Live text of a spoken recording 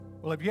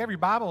Well, if you have your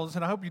Bibles,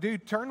 and I hope you do,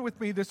 turn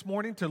with me this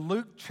morning to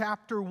Luke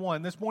chapter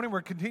 1. This morning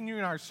we're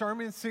continuing our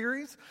sermon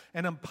series,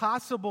 An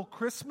Impossible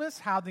Christmas,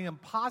 How the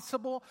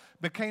Impossible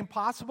Became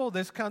Possible.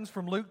 This comes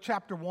from Luke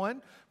chapter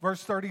 1,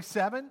 verse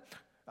 37.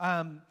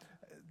 The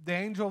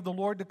angel of the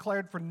Lord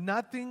declared, "For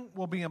nothing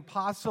will be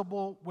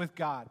impossible with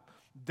God."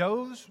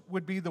 Those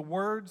would be the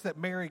words that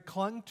Mary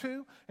clung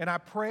to, and I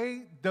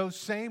pray those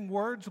same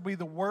words will be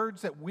the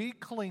words that we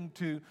cling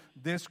to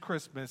this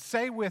Christmas.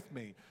 Say with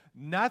me,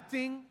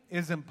 nothing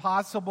is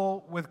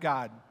impossible with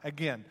God.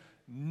 Again,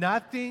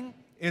 nothing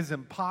is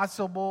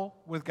impossible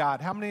with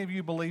God. How many of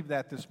you believe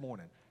that this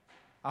morning?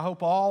 I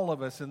hope all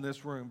of us in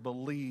this room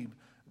believe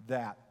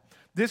that.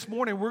 This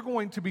morning, we're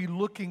going to be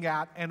looking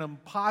at an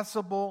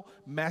impossible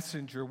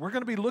messenger. We're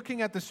going to be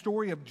looking at the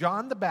story of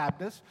John the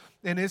Baptist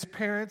and his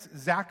parents,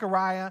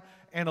 Zachariah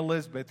and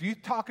Elizabeth. You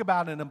talk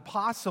about an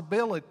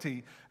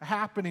impossibility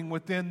happening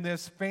within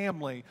this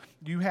family.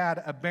 You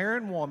had a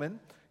barren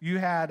woman. You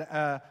had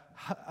a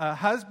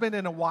husband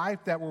and a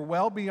wife that were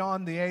well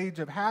beyond the age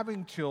of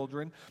having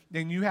children,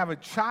 and you have a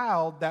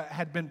child that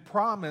had been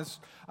promised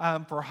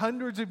for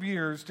hundreds of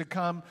years to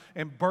come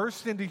and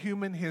burst into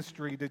human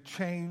history to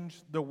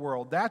change the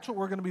world. That's what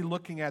we're going to be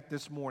looking at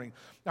this morning.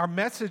 Our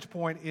message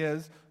point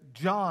is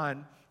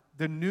John,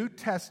 the New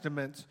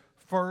Testament's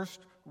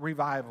first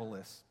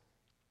revivalist.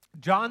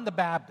 John the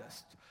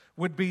Baptist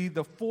would be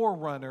the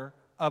forerunner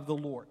of the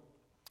Lord.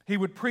 He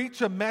would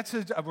preach a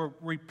message of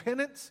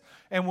repentance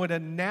and would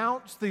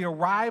announce the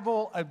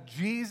arrival of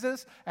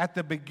Jesus at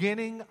the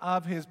beginning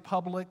of his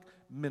public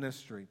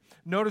ministry.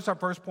 Notice our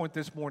first point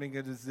this morning,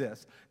 it is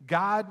this: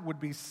 God would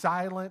be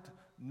silent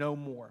no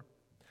more.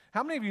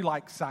 How many of you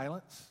like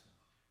silence?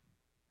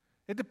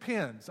 It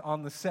depends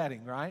on the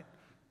setting, right?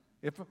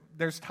 If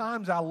there's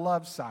times I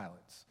love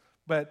silence,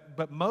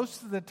 but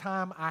most of the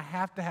time I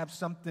have to have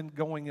something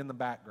going in the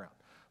background.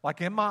 Like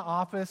in my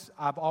office,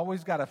 I've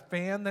always got a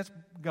fan that's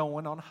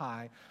going on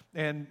high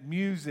and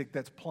music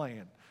that's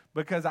playing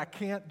because I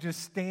can't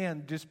just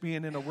stand just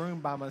being in a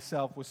room by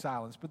myself with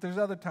silence. But there's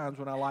other times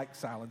when I like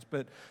silence.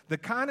 But the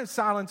kind of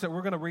silence that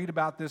we're going to read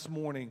about this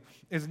morning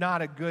is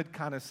not a good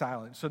kind of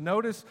silence. So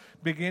notice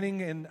beginning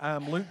in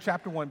Luke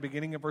chapter 1,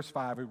 beginning in verse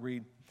 5, we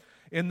read,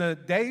 "In the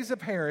days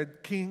of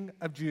Herod, king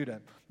of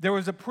Judah, there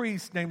was a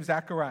priest named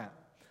Zachariah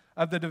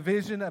of the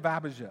division of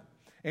Abijah.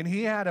 And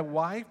he had a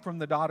wife from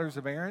the daughters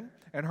of Aaron,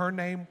 and her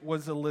name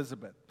was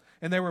Elizabeth.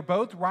 And they were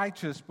both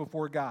righteous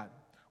before God,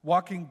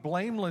 walking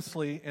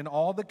blamelessly in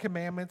all the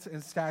commandments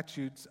and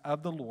statutes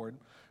of the Lord.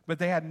 But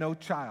they had no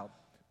child,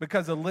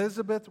 because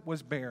Elizabeth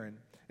was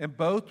barren, and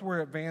both were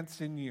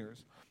advanced in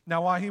years.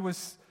 Now while he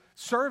was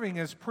serving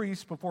as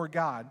priest before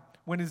God,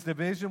 when his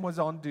division was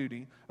on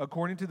duty,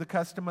 according to the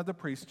custom of the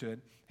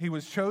priesthood, he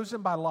was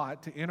chosen by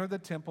lot to enter the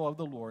temple of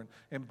the Lord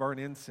and burn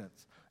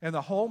incense. And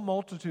the whole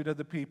multitude of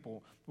the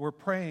people were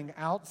praying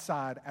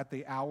outside at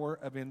the hour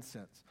of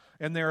incense.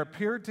 And there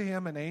appeared to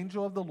him an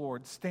angel of the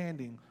Lord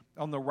standing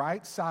on the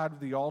right side of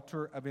the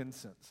altar of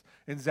incense.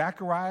 And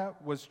Zechariah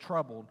was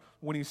troubled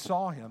when he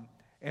saw him,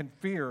 and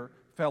fear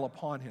fell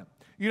upon him."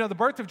 You know, the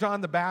birth of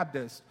John the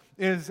Baptist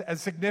is a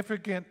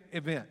significant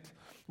event.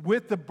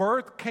 With the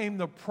birth came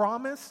the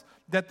promise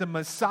that the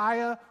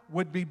Messiah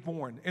would be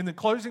born. In the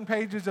closing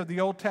pages of the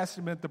Old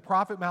Testament, the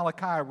prophet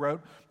Malachi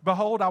wrote,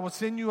 "Behold, I will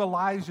send you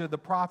Elijah the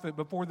prophet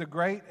before the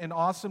great and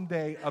awesome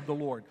day of the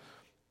Lord.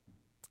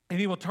 And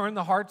he will turn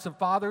the hearts of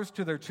fathers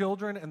to their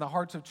children and the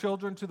hearts of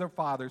children to their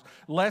fathers,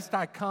 lest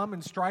I come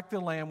and strike the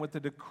land with the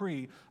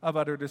decree of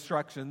utter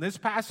destruction." This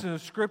passage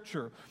of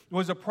Scripture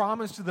was a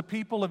promise to the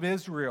people of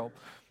Israel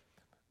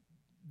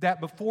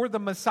that before the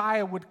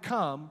Messiah would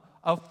come,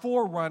 a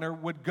forerunner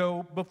would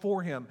go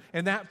before him.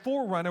 And that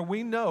forerunner,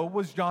 we know,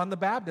 was John the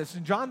Baptist.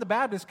 And John the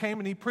Baptist came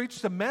and he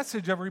preached a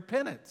message of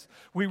repentance.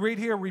 We read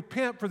here,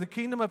 "Repent, for the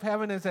kingdom of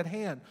heaven is at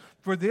hand.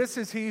 For this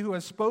is he who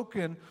has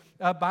spoken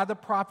by the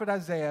prophet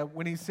Isaiah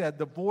when he said,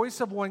 'The voice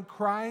of one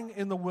crying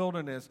in the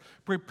wilderness,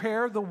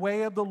 prepare the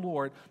way of the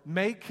Lord,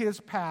 make his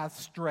path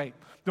straight.'"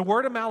 The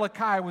word of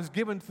Malachi was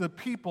given to the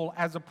people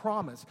as a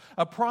promise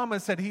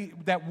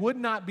that would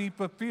not be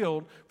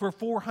fulfilled for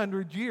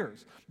 400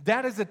 years.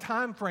 That is a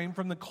time frame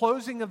from the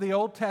closing of the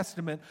Old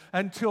Testament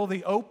until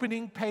the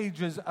opening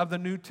pages of the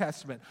New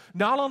Testament.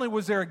 Not only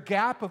was there a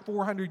gap of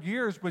 400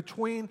 years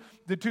between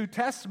the two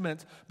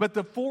testaments, but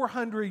the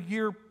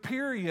 400-year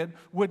period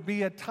would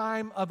be a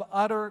time of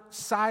utter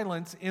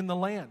silence in the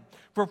land.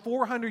 For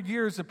 400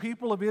 years, the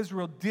people of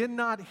Israel did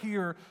not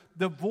hear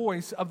the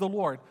voice of the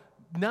Lord.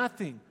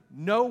 Nothing.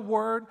 No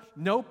word,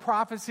 no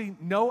prophecy,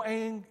 no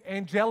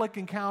angelic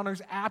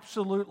encounters,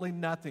 absolutely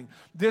nothing.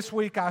 This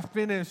week I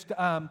finished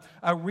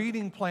a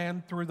reading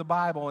plan through the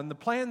Bible, and the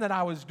plan that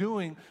I was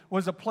doing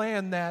was a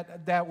plan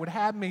that would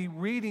have me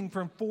reading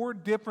from 4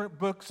 different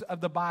books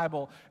of the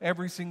Bible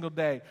every single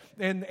day.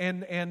 And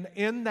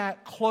in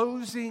that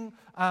closing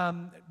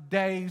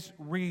day's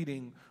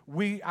reading,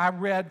 I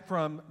read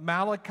from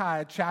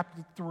Malachi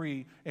chapter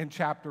 3 and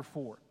chapter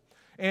 4.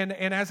 And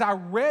as I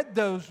read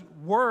those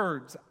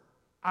words,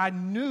 I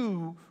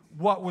knew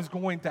what was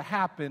going to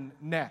happen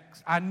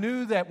next. I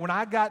knew that when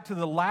I got to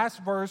the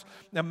last verse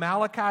of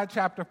Malachi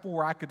chapter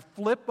 4, I could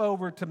flip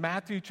over to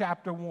Matthew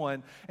chapter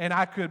 1 and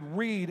I could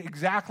read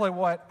exactly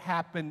what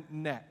happened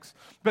next.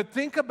 But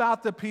think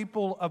about the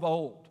people of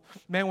old.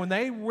 Man, when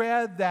they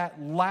read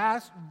that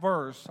last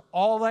verse,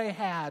 all they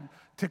had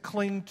to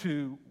cling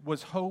to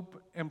was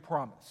hope and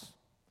promise.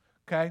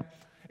 Okay?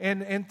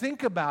 And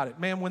think about it.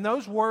 Man, when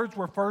those words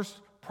were first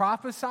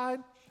prophesied,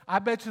 I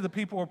bet you the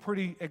people were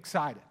pretty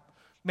excited.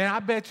 Man,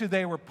 I bet you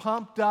they were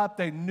pumped up.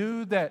 They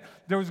knew that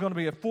there was going to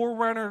be a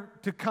forerunner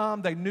to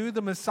come. They knew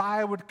the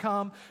Messiah would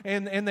come.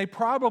 And they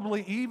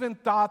probably even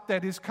thought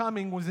that his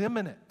coming was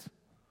imminent.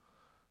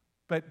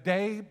 But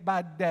day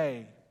by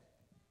day,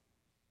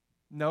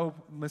 no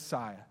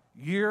Messiah.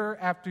 Year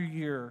after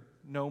year,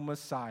 no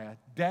Messiah.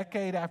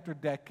 Decade after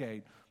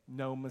decade,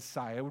 no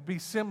Messiah. It would be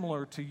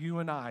similar to you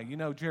and I. You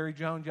know Jerry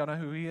Jones, y'all know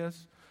who he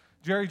is?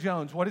 Jerry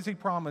Jones, what does he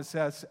promise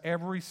us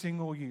every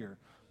single year?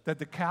 That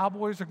the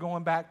Cowboys are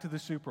going back to the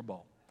Super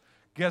Bowl.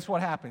 Guess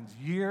what happens?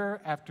 Year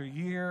after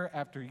year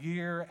after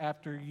year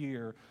after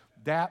year,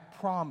 that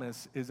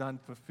promise is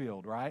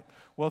unfulfilled, right?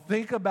 Well,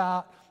 think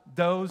about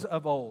those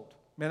of old.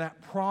 Man,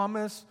 that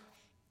promise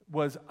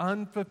was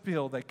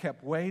unfulfilled. They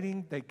kept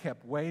waiting, they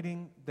kept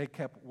waiting, they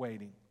kept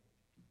waiting.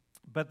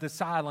 But the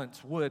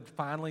silence would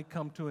finally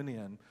come to an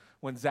end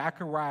when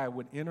Zechariah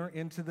would enter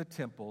into the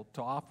temple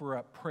to offer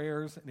up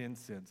prayers and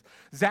incense.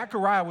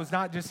 Zechariah was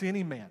not just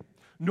any man,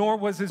 nor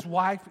was his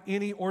wife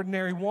any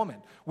ordinary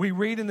woman. We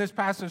read in this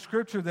passage of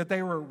Scripture that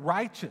they were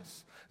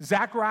righteous.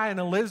 Zechariah and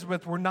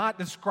Elizabeth were not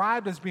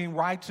described as being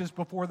righteous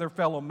before their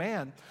fellow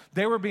man.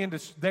 They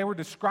were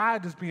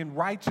described as being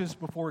righteous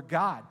before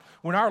God.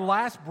 When our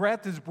last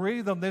breath is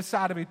breathed on this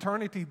side of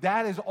eternity,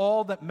 that is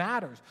all that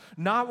matters.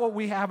 Not what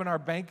we have in our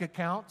bank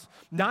accounts,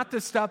 not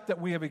the stuff that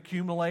we have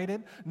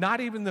accumulated,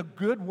 not even the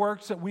good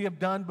works that we have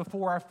done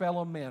before our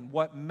fellow men.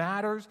 What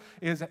matters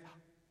is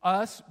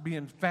us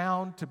being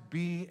found to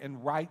be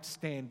in right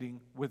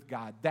standing with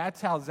God.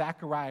 That's how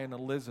Zechariah and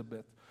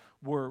Elizabeth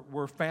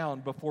were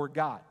found before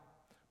God,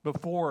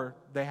 before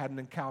they had an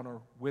encounter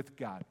with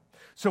God.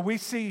 So we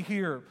see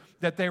here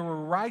that they were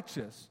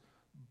righteous,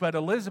 but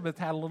Elizabeth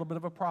had a little bit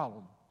of a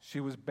problem. She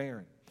was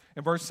barren.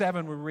 In verse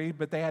 7 we read,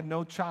 but they had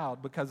no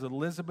child because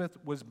Elizabeth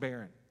was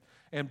barren,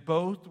 and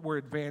both were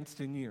advanced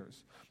in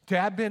years. To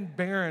have been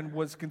barren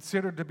was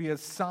considered to be a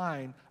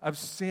sign of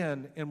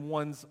sin in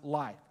one's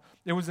life.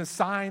 It was a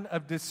sign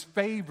of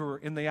disfavor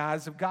in the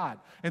eyes of God.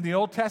 In the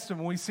Old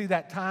Testament, we see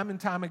that time and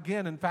time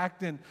again. In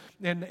fact, in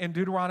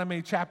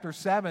Deuteronomy chapter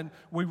 7,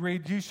 we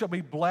read, you shall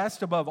be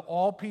blessed above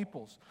all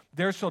peoples.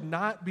 There shall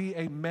not be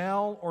a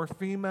male or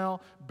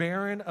female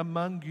barren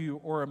among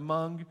you or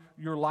among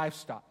your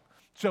livestock.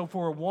 So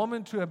for a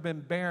woman to have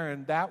been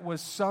barren, that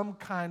was some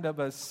kind of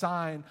a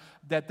sign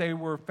that they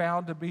were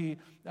found to be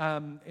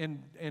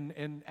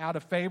in out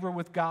of favor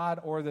with God,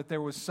 or that there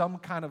was some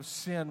kind of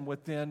sin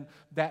within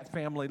that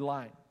family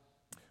line.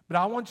 But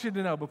I want you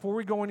to know, before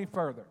we go any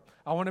further,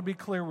 I want to be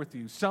clear with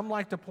you. Some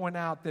like to point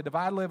out that if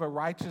I live a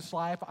righteous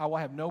life, I will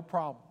have no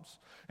problems.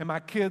 And my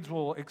kids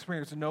will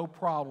experience no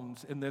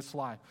problems in this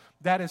life.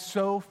 That is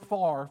so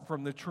far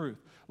from the truth.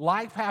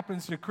 Life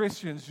happens to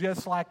Christians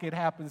just like it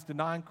happens to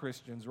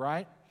non-Christians,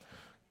 right?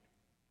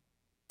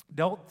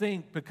 Don't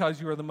think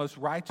because you are the most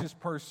righteous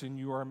person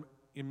you are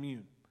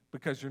immune,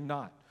 because you're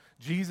not.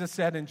 Jesus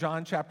said in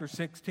John chapter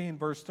 16,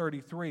 verse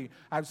 33,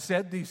 I've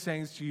said these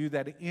things to you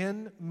that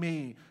in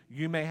me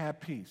you may have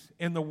peace.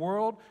 In the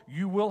world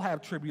you will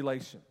have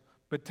tribulation,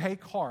 but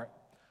take heart,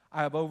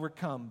 I have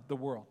overcome the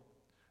world.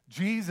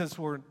 Jesus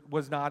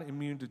was not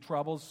immune to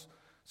troubles,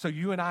 so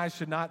you and I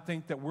should not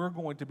think that we're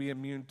going to be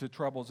immune to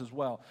troubles as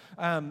well.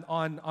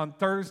 On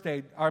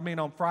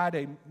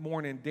Friday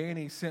morning,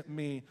 Danny sent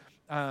me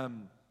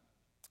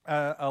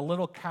a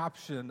little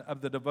caption of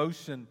the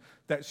devotion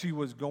that she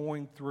was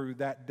going through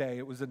that day.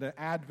 It was an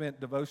Advent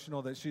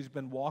devotional that she's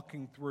been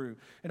walking through.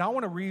 And I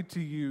want to read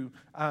to you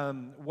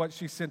what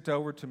she sent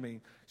over to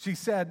me. She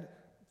said,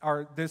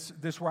 or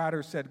this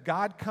writer said,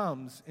 God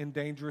comes in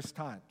dangerous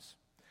times.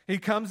 He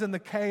comes in the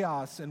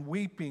chaos and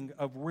weeping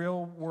of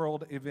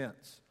real-world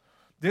events.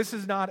 This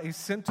is not a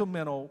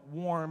sentimental,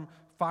 warm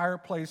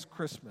fireplace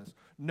Christmas.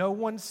 No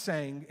one's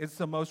saying it's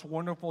the most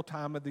wonderful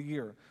time of the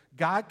year.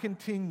 God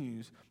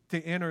continues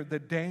to enter the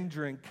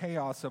danger and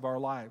chaos of our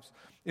lives.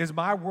 Is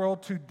my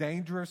world too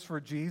dangerous for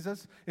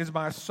Jesus? Is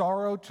my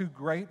sorrow too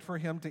great for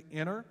him to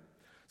enter?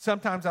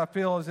 Sometimes I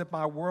feel as if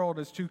my world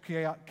is too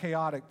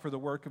chaotic for the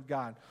work of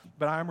God.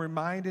 But I'm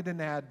reminded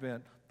in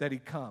Advent that he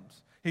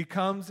comes. He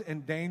comes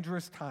in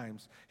dangerous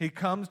times. He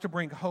comes to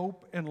bring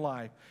hope and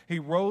life. He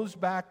rolls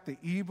back the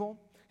evil.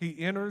 He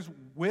enters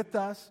with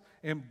us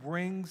and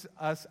brings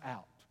us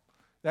out.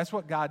 That's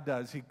what God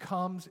does. He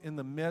comes in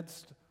the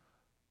midst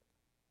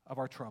of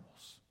our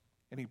troubles,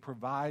 and he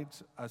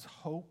provides us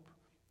hope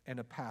and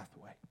a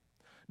pathway.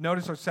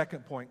 Notice our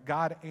second point.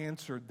 God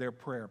answered their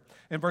prayer.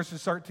 In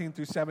verses 13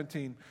 through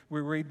 17,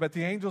 we read, "But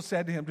the angel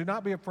said to him, 'Do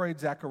not be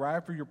afraid,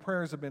 Zechariah, for your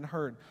prayers have been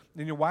heard.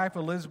 And your wife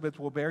Elizabeth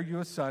will bear you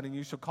a son, and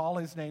you shall call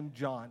his name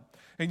John.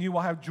 And you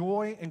will have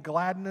joy and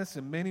gladness,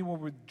 and many will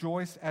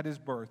rejoice at his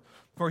birth.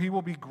 For he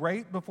will be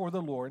great before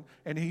the Lord,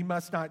 and he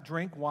must not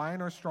drink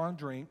wine or strong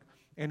drink,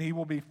 and he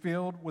will be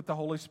filled with the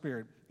Holy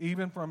Spirit,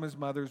 even from his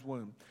mother's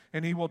womb.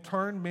 And he will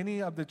turn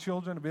many of the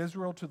children of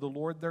Israel to the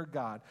Lord their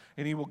God.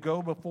 And he will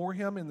go before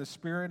him in the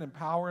spirit and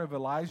power of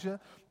Elijah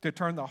to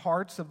turn the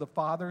hearts of the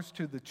fathers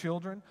to the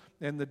children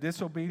and the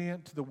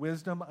disobedient to the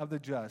wisdom of the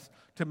just,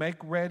 to make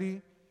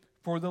ready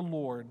for the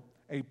Lord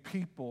a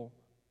people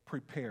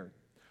prepared.'"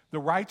 The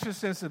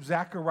righteousness of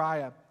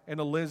Zechariah and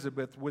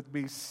Elizabeth would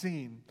be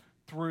seen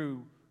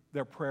through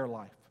their prayer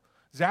life.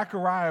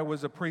 Zechariah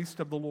was a priest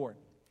of the Lord.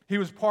 He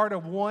was part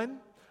of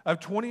one of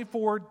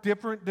 24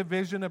 different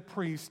divisions of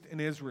priests in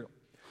Israel.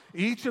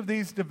 Each of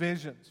these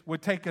divisions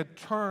would take a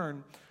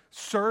turn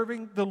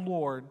serving the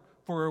Lord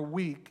for a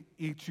week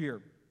each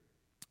year.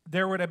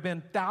 There would have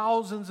been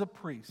thousands of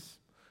priests,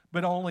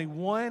 but only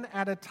one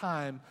at a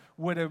time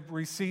would have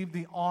received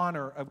the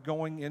honor of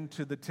going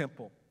into the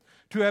temple.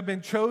 To have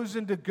been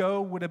chosen to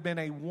go would have been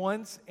a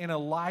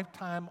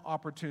once-in-a-lifetime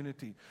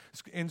opportunity.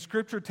 And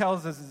Scripture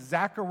tells us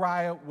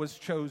Zechariah was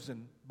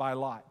chosen by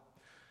lot.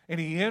 And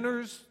he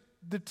enters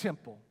the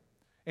temple,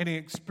 and he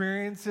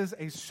experiences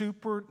a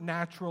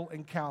supernatural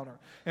encounter.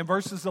 In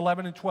verses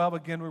 11 and 12,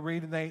 again, we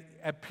read, "And there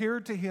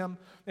appeared to him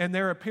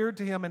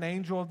an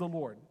angel of the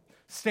Lord,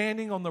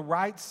 standing on the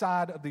right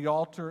side of the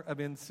altar of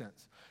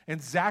incense.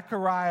 And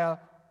Zechariah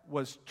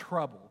was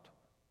troubled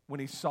when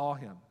he saw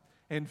him,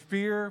 and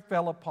fear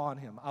fell upon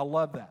him." I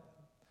love that.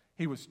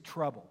 He was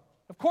troubled.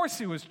 Of course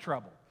he was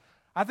troubled.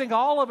 I think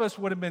all of us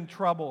would have been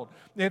troubled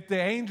if the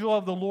angel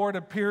of the Lord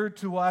appeared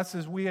to us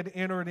as we had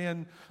entered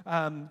in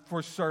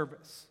for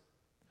service.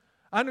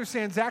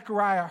 Understand,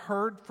 Zechariah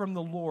heard from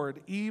the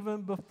Lord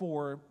even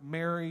before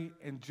Mary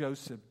and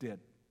Joseph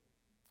did.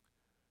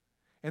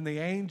 And the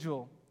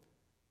angel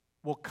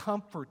will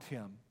comfort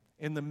him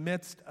in the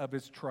midst of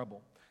his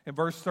trouble. In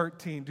verse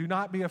 13, "Do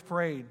not be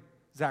afraid,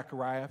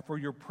 Zechariah, for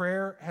your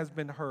prayer has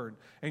been heard,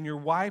 and your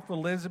wife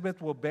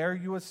Elizabeth will bear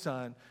you a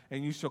son,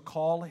 and you shall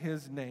call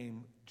his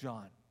name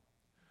John."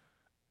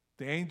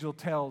 The angel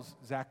tells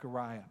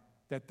Zechariah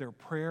that their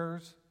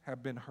prayers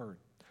have been heard.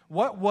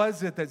 What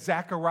was it that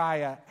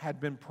Zechariah had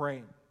been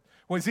praying?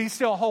 Was he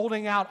still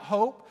holding out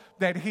hope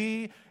that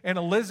he and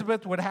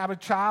Elizabeth would have a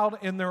child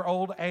in their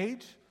old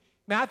age?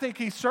 Now, I think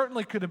he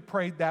certainly could have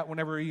prayed that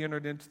whenever he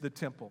entered into the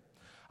temple.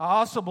 I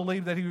also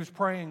believe that he was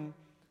praying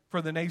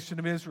for the nation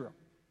of Israel.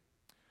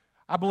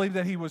 I believe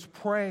that he was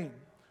praying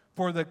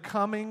for the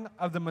coming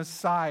of the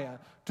Messiah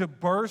to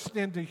burst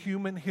into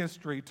human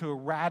history to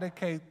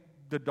eradicate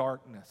the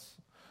darkness.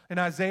 In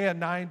Isaiah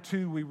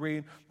 9:2 we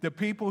read, "The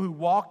people who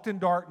walked in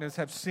darkness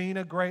have seen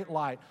a great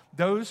light.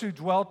 Those who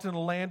dwelt in a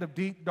land of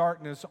deep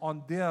darkness,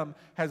 on them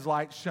has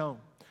light shone."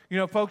 You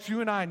know, folks,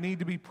 you and I need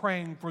to be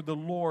praying for the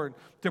Lord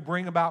to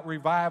bring about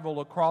revival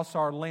across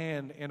our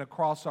land and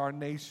across our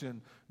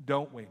nation,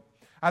 don't we?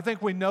 I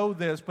think we know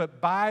this,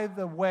 but by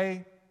the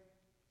way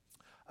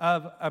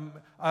of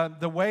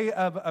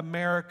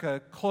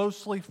America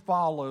closely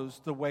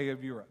follows the way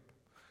of Europe.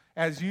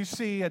 As you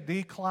see a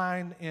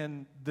decline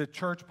in the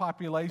church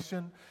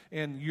population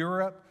in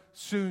Europe,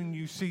 soon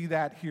you see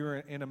that here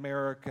in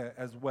America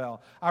as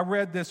well. I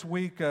read this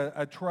week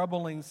a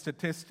troubling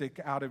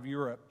statistic out of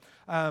Europe.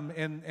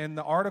 In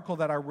the article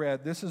that I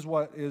read, this is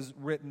what is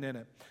written in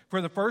it. For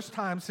the first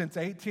time since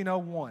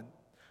 1801,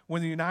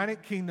 when the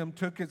United Kingdom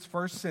took its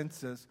first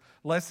census,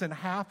 less than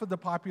half of the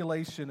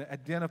population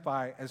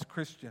identify as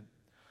Christian,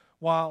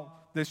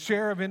 while the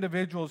share of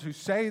individuals who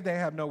say they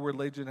have no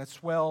religion has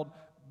swelled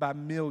by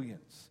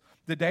millions.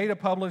 The data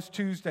published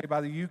Tuesday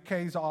by the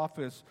UK's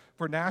Office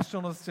for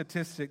National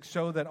Statistics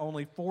show that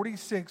only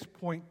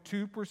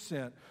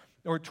 46.2%,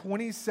 or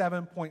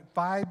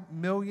 27.5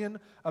 million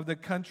of the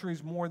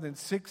country's more than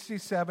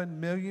 67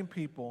 million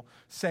people,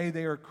 say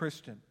they are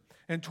Christian.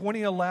 In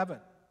 2011,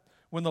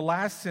 when the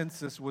last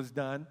census was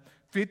done,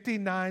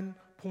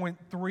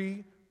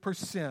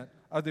 59.3%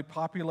 of the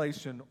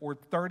population, or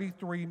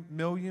 33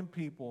 million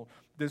people,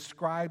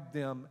 described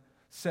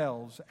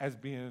themselves as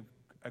being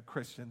a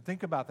Christian.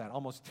 Think about that.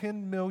 Almost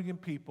 10 million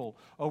people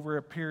over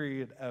a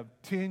period of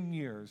 10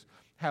 years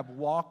have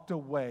walked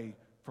away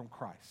from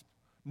Christ.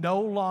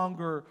 No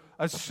longer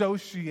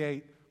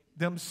associate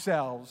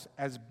themselves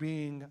as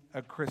being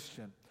a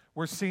Christian.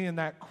 We're seeing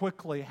that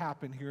quickly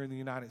happen here in the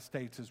United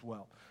States as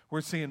well. We're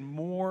seeing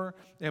more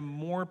and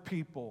more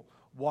people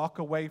walk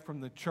away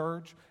from the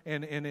church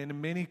and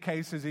in many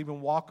cases even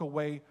walk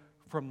away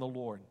from the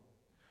Lord.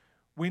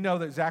 We know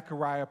that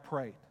Zechariah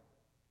prayed.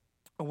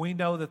 We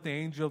know that the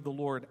angel of the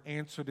Lord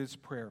answered his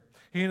prayer.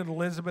 He and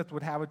Elizabeth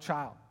would have a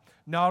child.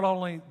 Not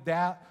only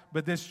that,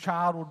 but this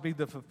child would be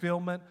the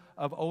fulfillment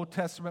of Old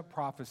Testament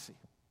prophecy.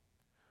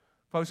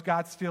 Folks,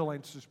 God still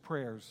answers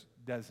prayers,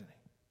 doesn't he?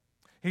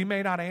 He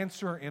may not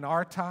answer in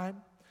our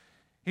time.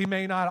 He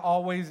may not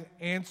always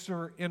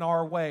answer in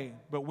our way,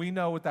 but we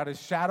know without a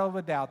shadow of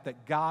a doubt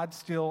that God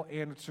still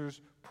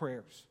answers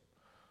prayers.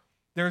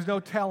 There's no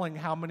telling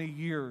how many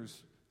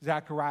years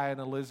Zechariah and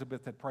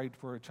Elizabeth had prayed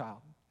for a child.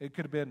 It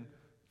could have been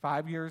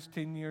 5 years,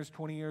 10 years,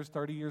 20 years,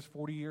 30 years,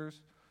 40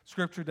 years.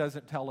 Scripture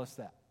doesn't tell us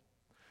that.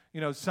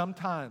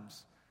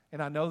 Sometimes,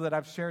 and I know that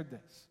I've shared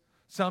this,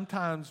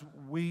 sometimes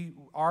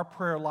our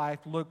prayer life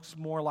looks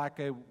more like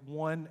a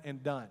one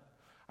and done.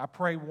 I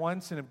pray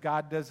once, and if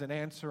God doesn't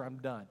answer, I'm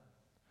done.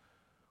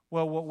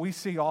 Well, what we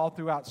see all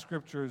throughout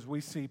Scripture is we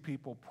see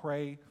people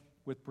pray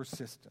with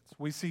persistence.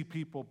 We see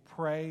people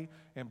pray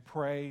and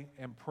pray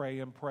and pray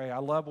and pray. I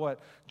love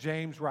what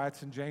James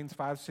writes in James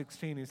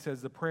 5:16. He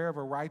says, the prayer of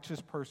a righteous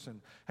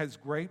person has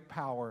great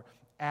power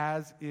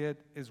as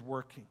it is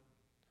working.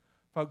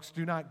 Folks,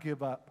 do not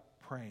give up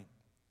praying.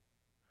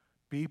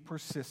 Be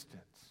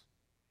persistent.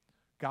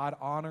 God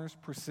honors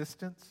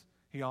persistence,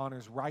 He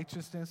honors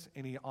righteousness,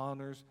 and He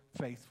honors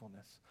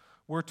faithfulness.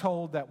 We're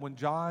told that when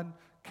John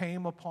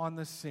came upon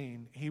the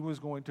scene, he was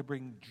going to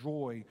bring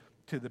joy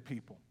to the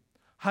people.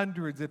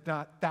 Hundreds, if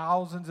not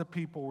thousands of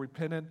people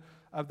repented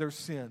of their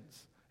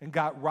sins and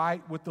got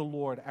right with the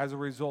Lord as a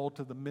result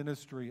of the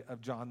ministry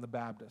of John the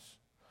Baptist.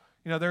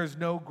 There is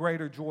no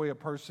greater joy a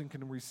person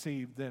can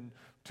receive than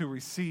to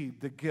receive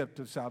the gift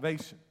of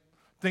salvation.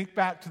 Think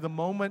back to the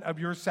moment of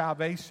your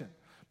salvation.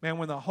 Man,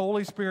 when the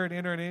Holy Spirit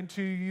entered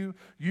into you,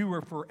 you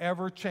were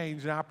forever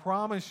changed. And I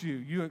promise you,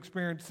 you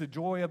experienced the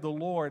joy of the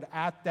Lord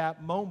at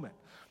that moment.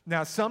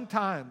 Now,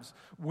 sometimes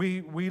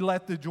we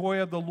let the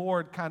joy of the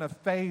Lord kind of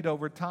fade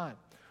over time.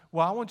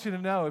 Well, I want you to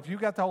know, if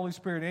you've got the Holy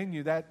Spirit in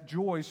you, that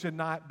joy should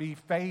not be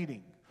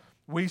fading.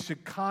 We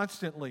should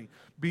constantly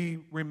be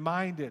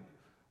reminded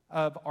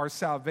of our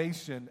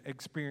salvation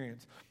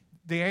experience.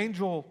 The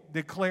angel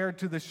declared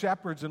to the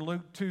shepherds in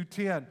Luke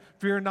 2:10,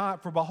 "Fear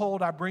not, for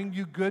behold, I bring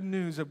you good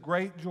news of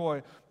great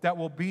joy that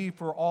will be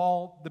for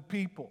all the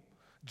people."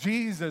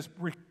 Jesus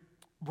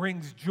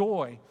brings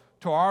joy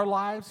to our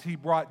lives. He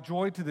brought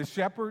joy to the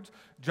shepherds.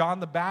 John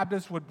the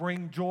Baptist would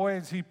bring joy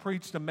as he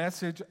preached a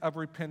message of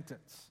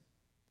repentance.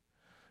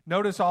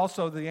 Notice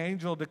also the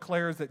angel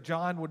declares that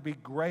John would be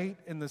great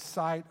in the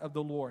sight of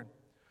the Lord.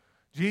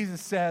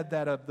 Jesus said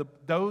that of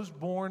those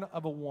born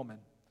of a woman,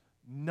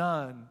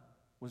 none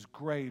was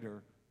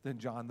greater than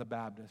John the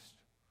Baptist.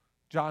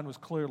 John was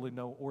clearly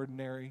no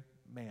ordinary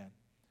man,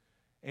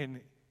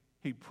 and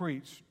he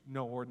preached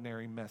no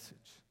ordinary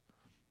message.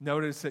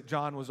 Notice that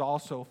John was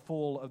also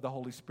full of the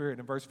Holy Spirit.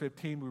 In verse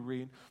 15 we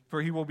read,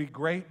 "For he will be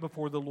great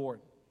before the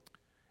Lord,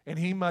 and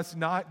he must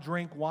not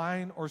drink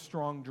wine or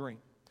strong drink,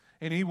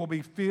 and he will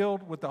be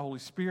filled with the Holy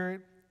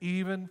Spirit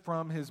even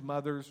from his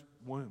mother's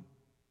womb."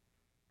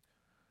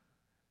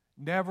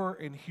 Never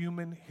in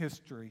human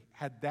history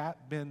had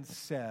that been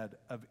said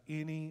of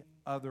any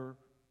other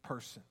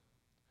person.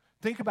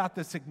 Think about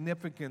the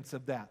significance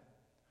of that.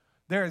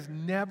 There has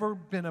never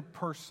been a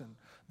person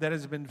that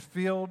has been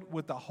filled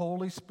with the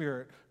Holy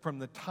Spirit from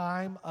the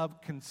time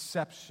of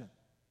conception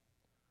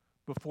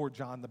before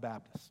John the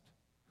Baptist.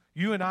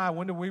 You and I,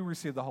 when did we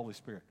receive the Holy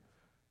Spirit?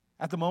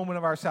 At the moment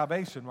of our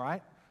salvation,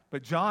 right?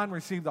 But John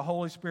received the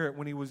Holy Spirit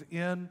when he was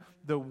in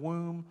the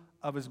womb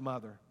of his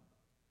mother.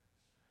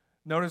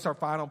 Notice our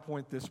final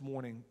point this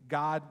morning.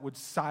 God would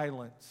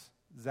silence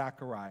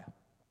Zechariah.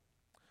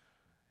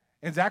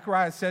 And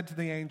Zechariah said to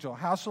the angel,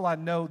 "How shall I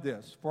know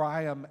this? For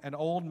I am an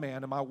old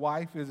man, and my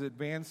wife is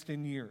advanced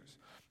in years."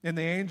 And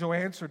the angel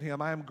answered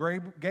him, "I am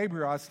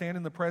Gabriel. I stand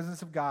in the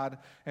presence of God,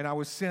 and I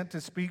was sent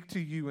to speak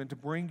to you and to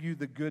bring you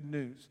the good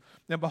news.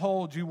 And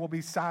behold, you will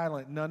be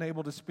silent and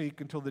unable to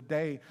speak until the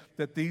day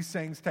that these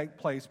things take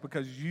place,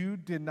 because you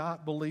did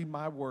not believe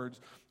my words,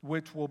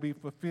 which will be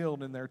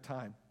fulfilled in their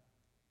time."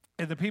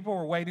 And the people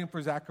were waiting for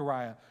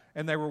Zechariah,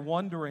 and they were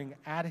wondering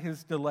at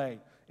his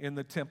delay in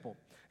the temple.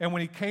 And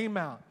when he came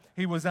out,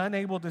 he was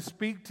unable to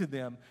speak to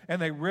them,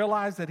 and they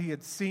realized that he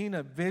had seen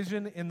a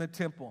vision in the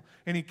temple.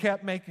 And he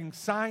kept making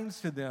signs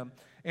to them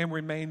and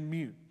remained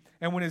mute.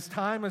 And when his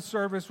time of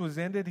service was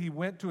ended, he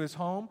went to his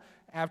home.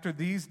 After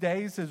these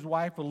days, his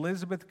wife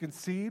Elizabeth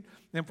conceived,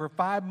 and for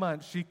 5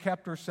 months she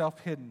kept herself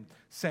hidden,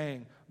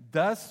 saying,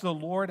 "Thus the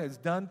Lord has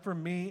done for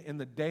me in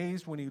the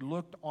days when he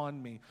looked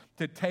on me,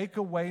 to take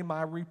away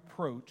my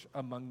reproach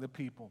among the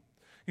people."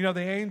 You know,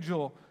 the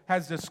angel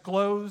has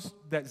disclosed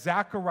that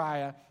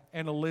Zechariah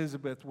and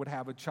Elizabeth would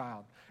have a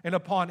child. And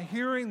upon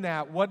hearing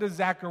that, what does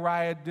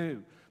Zechariah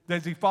do?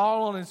 Does he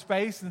fall on his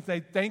face and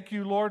say, "Thank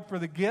you, Lord, for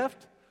the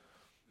gift"?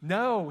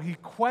 No, he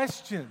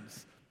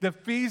questions the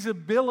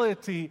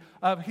feasibility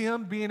of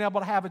him being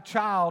able to have a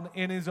child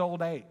in his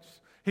old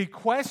age. He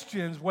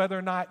questions whether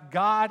or not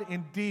God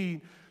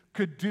indeed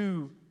could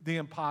do the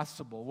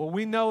impossible. Well,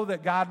 we know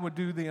that God would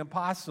do the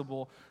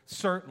impossible,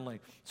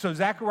 certainly. So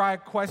Zechariah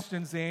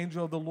questions the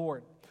angel of the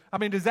Lord. I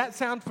mean, does that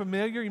sound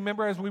familiar? You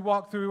remember as we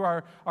walked through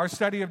our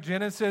study of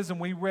Genesis and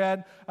we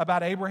read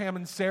about Abraham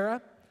and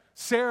Sarah?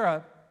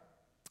 Sarah,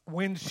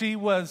 when she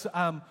was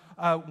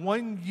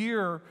 1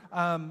 year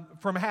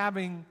from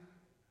having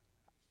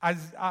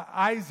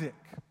Isaac,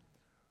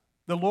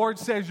 The Lord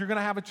says, you're going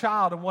to have a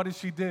child, and what does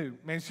she do?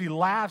 Man, she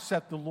laughs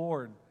at the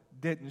Lord,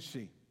 didn't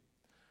she?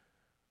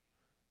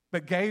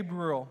 But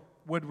Gabriel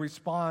would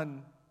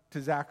respond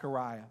to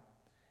Zechariah.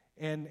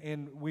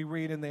 And we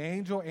read, and the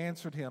angel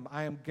answered him,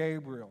 I am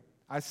Gabriel.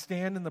 I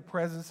stand in the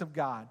presence of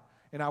God,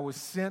 and I was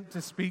sent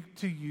to speak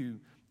to you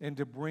and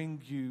to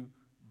bring you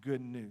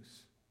good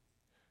news.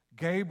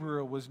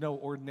 Gabriel was no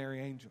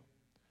ordinary angel.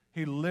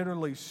 He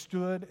literally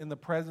stood in the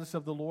presence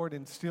of the Lord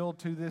and still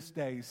to this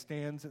day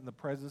stands in the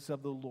presence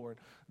of the Lord.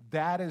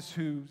 That is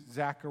who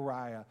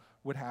Zechariah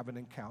would have an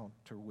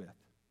encounter with.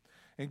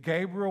 And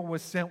Gabriel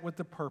was sent with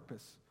the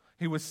purpose.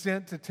 He was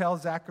sent to tell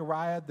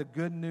Zechariah the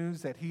good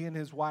news that he and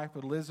his wife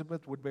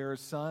Elizabeth would bear a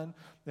son,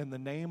 and the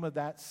name of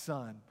that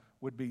son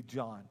would be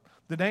John.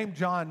 The name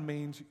John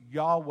means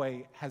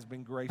Yahweh has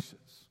been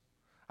gracious.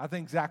 I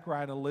think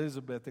Zechariah and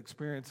Elizabeth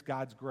experienced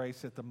God's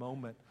grace at the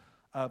moment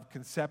of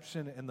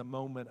conception and the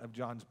moment of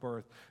John's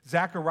birth.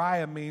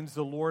 Zechariah means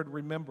the Lord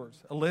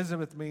remembers.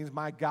 Elizabeth means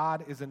my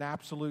God is an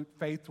absolute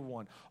faithful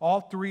one.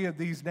 All three of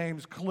these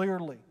names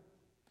clearly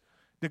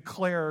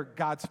declare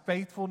God's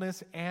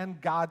faithfulness and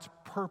God's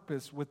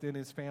purpose within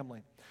his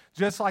family.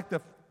 Just like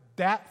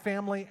that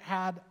family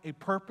had a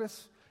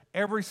purpose,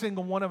 every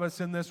single one of us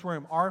in this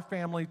room, our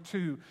family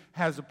too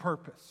has a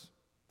purpose.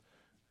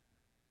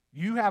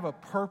 You have a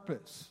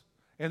purpose,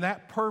 and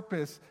that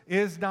purpose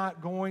is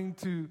not going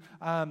to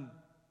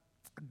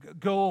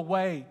go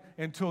away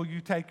until you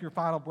take your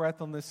final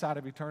breath on this side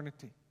of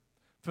eternity.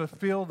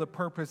 Fulfill the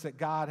purpose that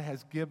God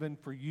has given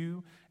for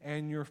you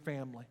and your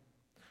family.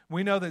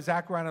 We know that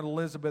Zechariah and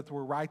Elizabeth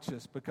were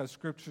righteous because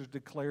Scripture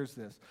declares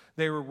this.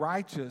 They were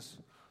righteous,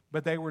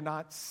 but they were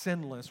not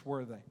sinless,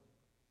 were they?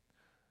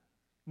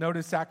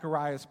 Notice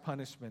Zechariah's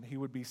punishment. He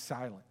would be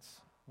silenced.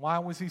 Why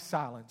was he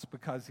silenced?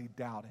 Because he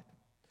doubted.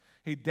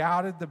 He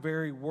doubted the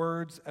very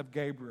words of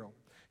Gabriel.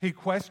 He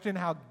questioned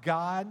how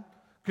God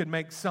could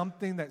make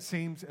something that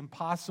seems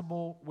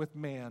impossible with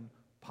man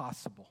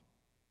possible.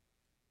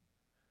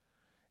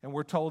 And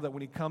we're told that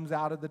when he comes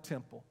out of the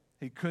temple,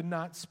 he could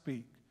not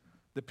speak.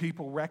 The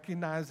people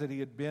recognized that he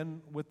had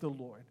been with the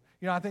Lord.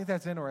 You know, I think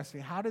that's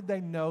interesting. How did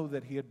they know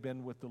that he had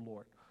been with the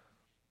Lord?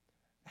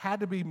 Had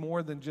to be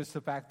more than just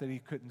the fact that he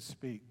couldn't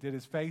speak. Did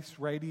his face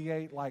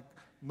radiate like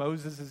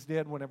Moses'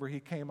 did whenever he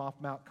came off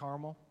Mount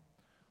Carmel?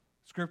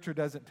 Scripture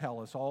doesn't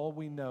tell us. All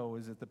we know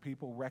is that the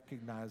people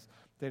recognized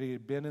that he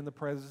had been in the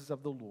presence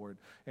of the Lord.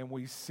 And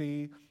we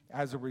see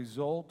as a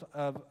result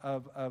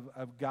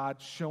of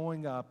God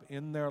showing up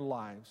in their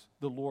lives,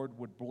 the Lord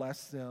would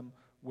bless them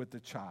with a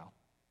child.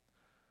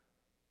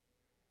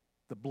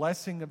 The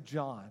blessing of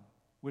John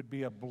would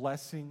be a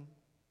blessing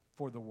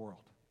for the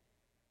world.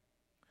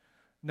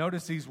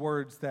 Notice these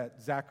words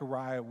that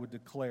Zechariah would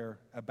declare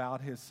about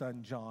his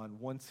son John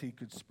once he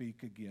could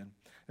speak again.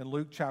 In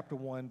Luke chapter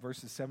 1,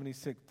 verses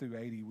 76 through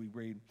 80, we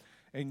read,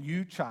 "And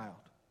you, child,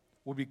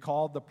 will be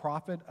called the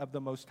prophet of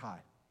the Most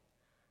High,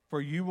 for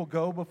you will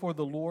go before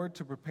the Lord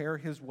to prepare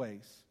his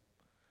ways,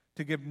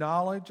 to give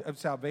knowledge of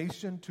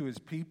salvation to his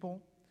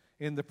people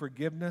in the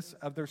forgiveness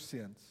of their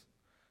sins,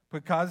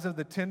 because of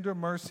the tender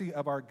mercy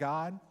of our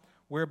God,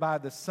 whereby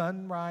the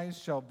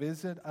sunrise shall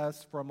visit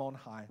us from on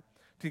high,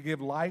 to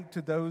give light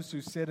to those who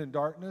sit in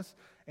darkness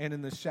and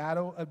in the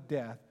shadow of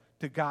death,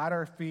 to guide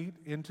our feet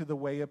into the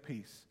way of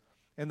peace.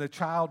 And the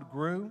child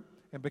grew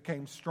and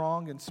became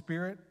strong in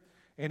spirit,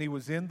 and he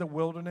was in the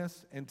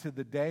wilderness until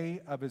the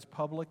day of his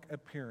public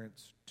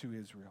appearance to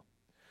Israel."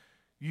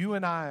 You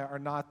and I are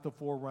not the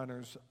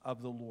forerunners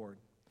of the Lord,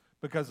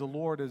 because the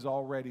Lord has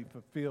already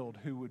fulfilled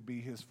who would be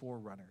his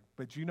forerunner.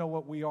 But you know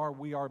what we are?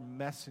 We are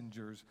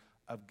messengers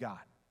of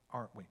God,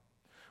 aren't we?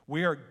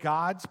 We are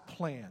God's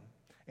plan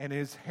and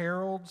his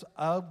heralds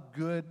of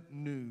good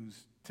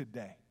news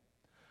today.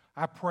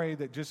 I pray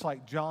that just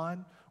like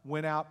John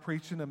went out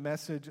preaching a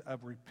message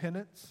of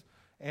repentance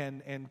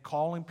and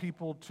calling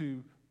people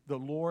to the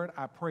Lord,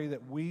 I pray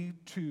that we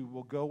too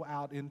will go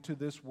out into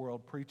this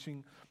world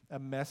preaching a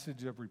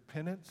message of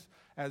repentance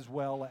as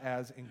well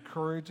as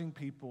encouraging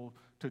people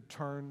to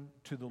turn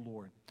to the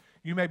Lord.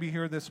 You may be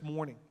here this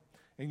morning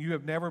and you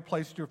have never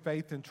placed your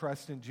faith and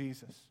trust in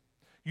Jesus.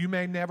 You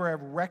may never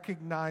have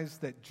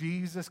recognized that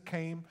Jesus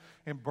came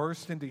and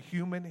burst into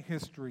human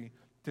history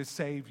to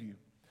save you.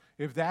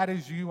 If that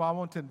is you, I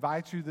want to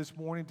invite you this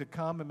morning to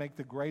come and make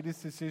the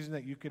greatest decision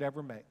that you could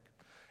ever make.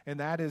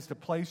 And that is to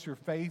place your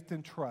faith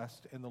and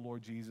trust in the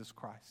Lord Jesus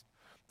Christ.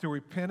 To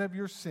repent of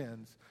your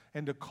sins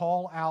and to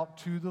call out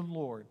to the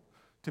Lord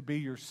to be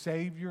your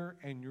Savior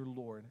and your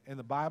Lord. And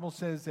the Bible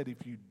says that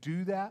if you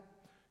do that,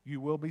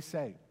 you will be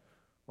saved.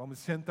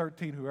 Romans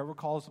 10:13, whoever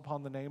calls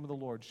upon the name of the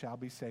Lord shall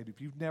be saved. If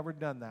you've never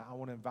done that, I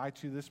want to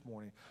invite you this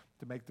morning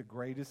to make the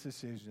greatest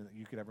decision that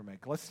you could ever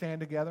make. Let's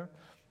stand together.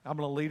 I'm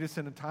going to lead us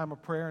in a time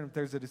of prayer, and if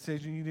there's a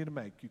decision you need to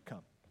make, you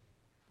come.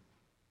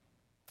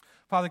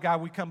 Father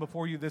God, we come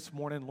before you this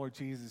morning, Lord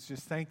Jesus,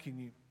 just thanking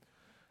you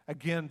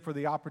again for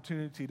the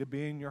opportunity to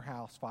be in your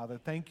house, Father.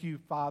 Thank you,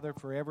 Father,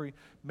 for every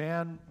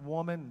man,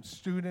 woman,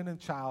 student, and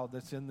child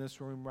that's in this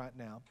room right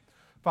now.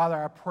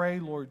 Father, I pray,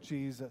 Lord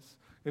Jesus,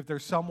 if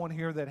there's someone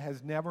here that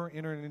has never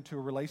entered into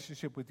a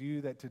relationship with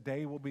you, that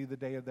today will be the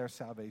day of their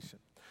salvation.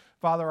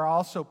 Father, I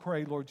also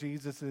pray, Lord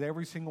Jesus, that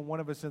every single one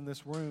of us in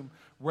this room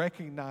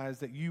recognize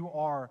that you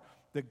are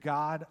the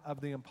God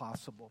of the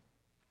impossible.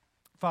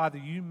 Father,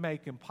 you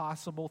make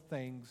impossible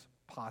things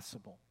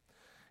possible.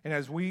 And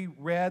as we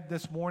read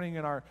this morning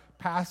in our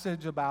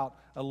passage about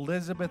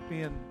Elizabeth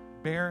being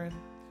barren,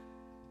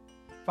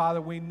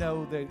 Father, we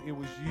know that it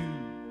was you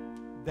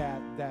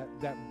that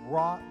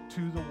brought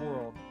to the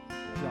world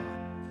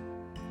John.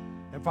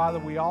 And Father,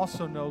 we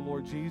also know,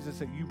 Lord Jesus,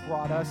 that you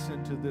brought us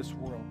into this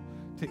world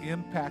to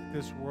impact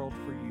this world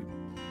for you.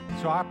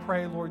 So I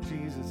pray, Lord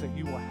Jesus, that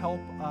you will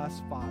help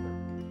us, Father.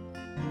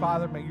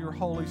 Father, may your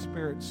Holy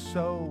Spirit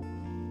so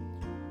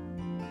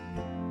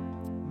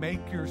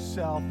make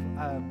yourself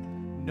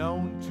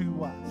known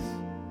to us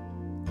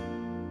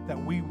that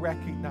we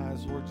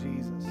recognize, Lord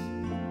Jesus,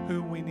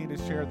 who we need to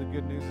share the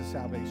good news of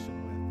salvation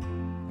with.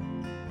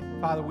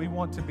 Father, we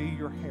want to be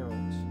your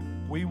heralds.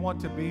 We want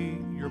to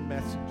be your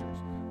messengers.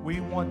 We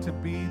want to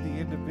be the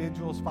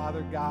individuals,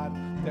 Father God,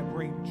 that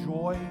bring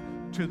joy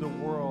to the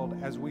world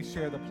as we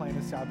share the plan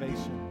of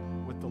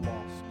salvation with the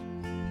lost.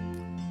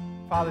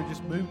 Father,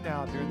 just move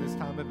now during this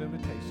time of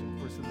invitation.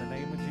 For us in the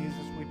name of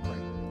Jesus we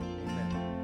pray.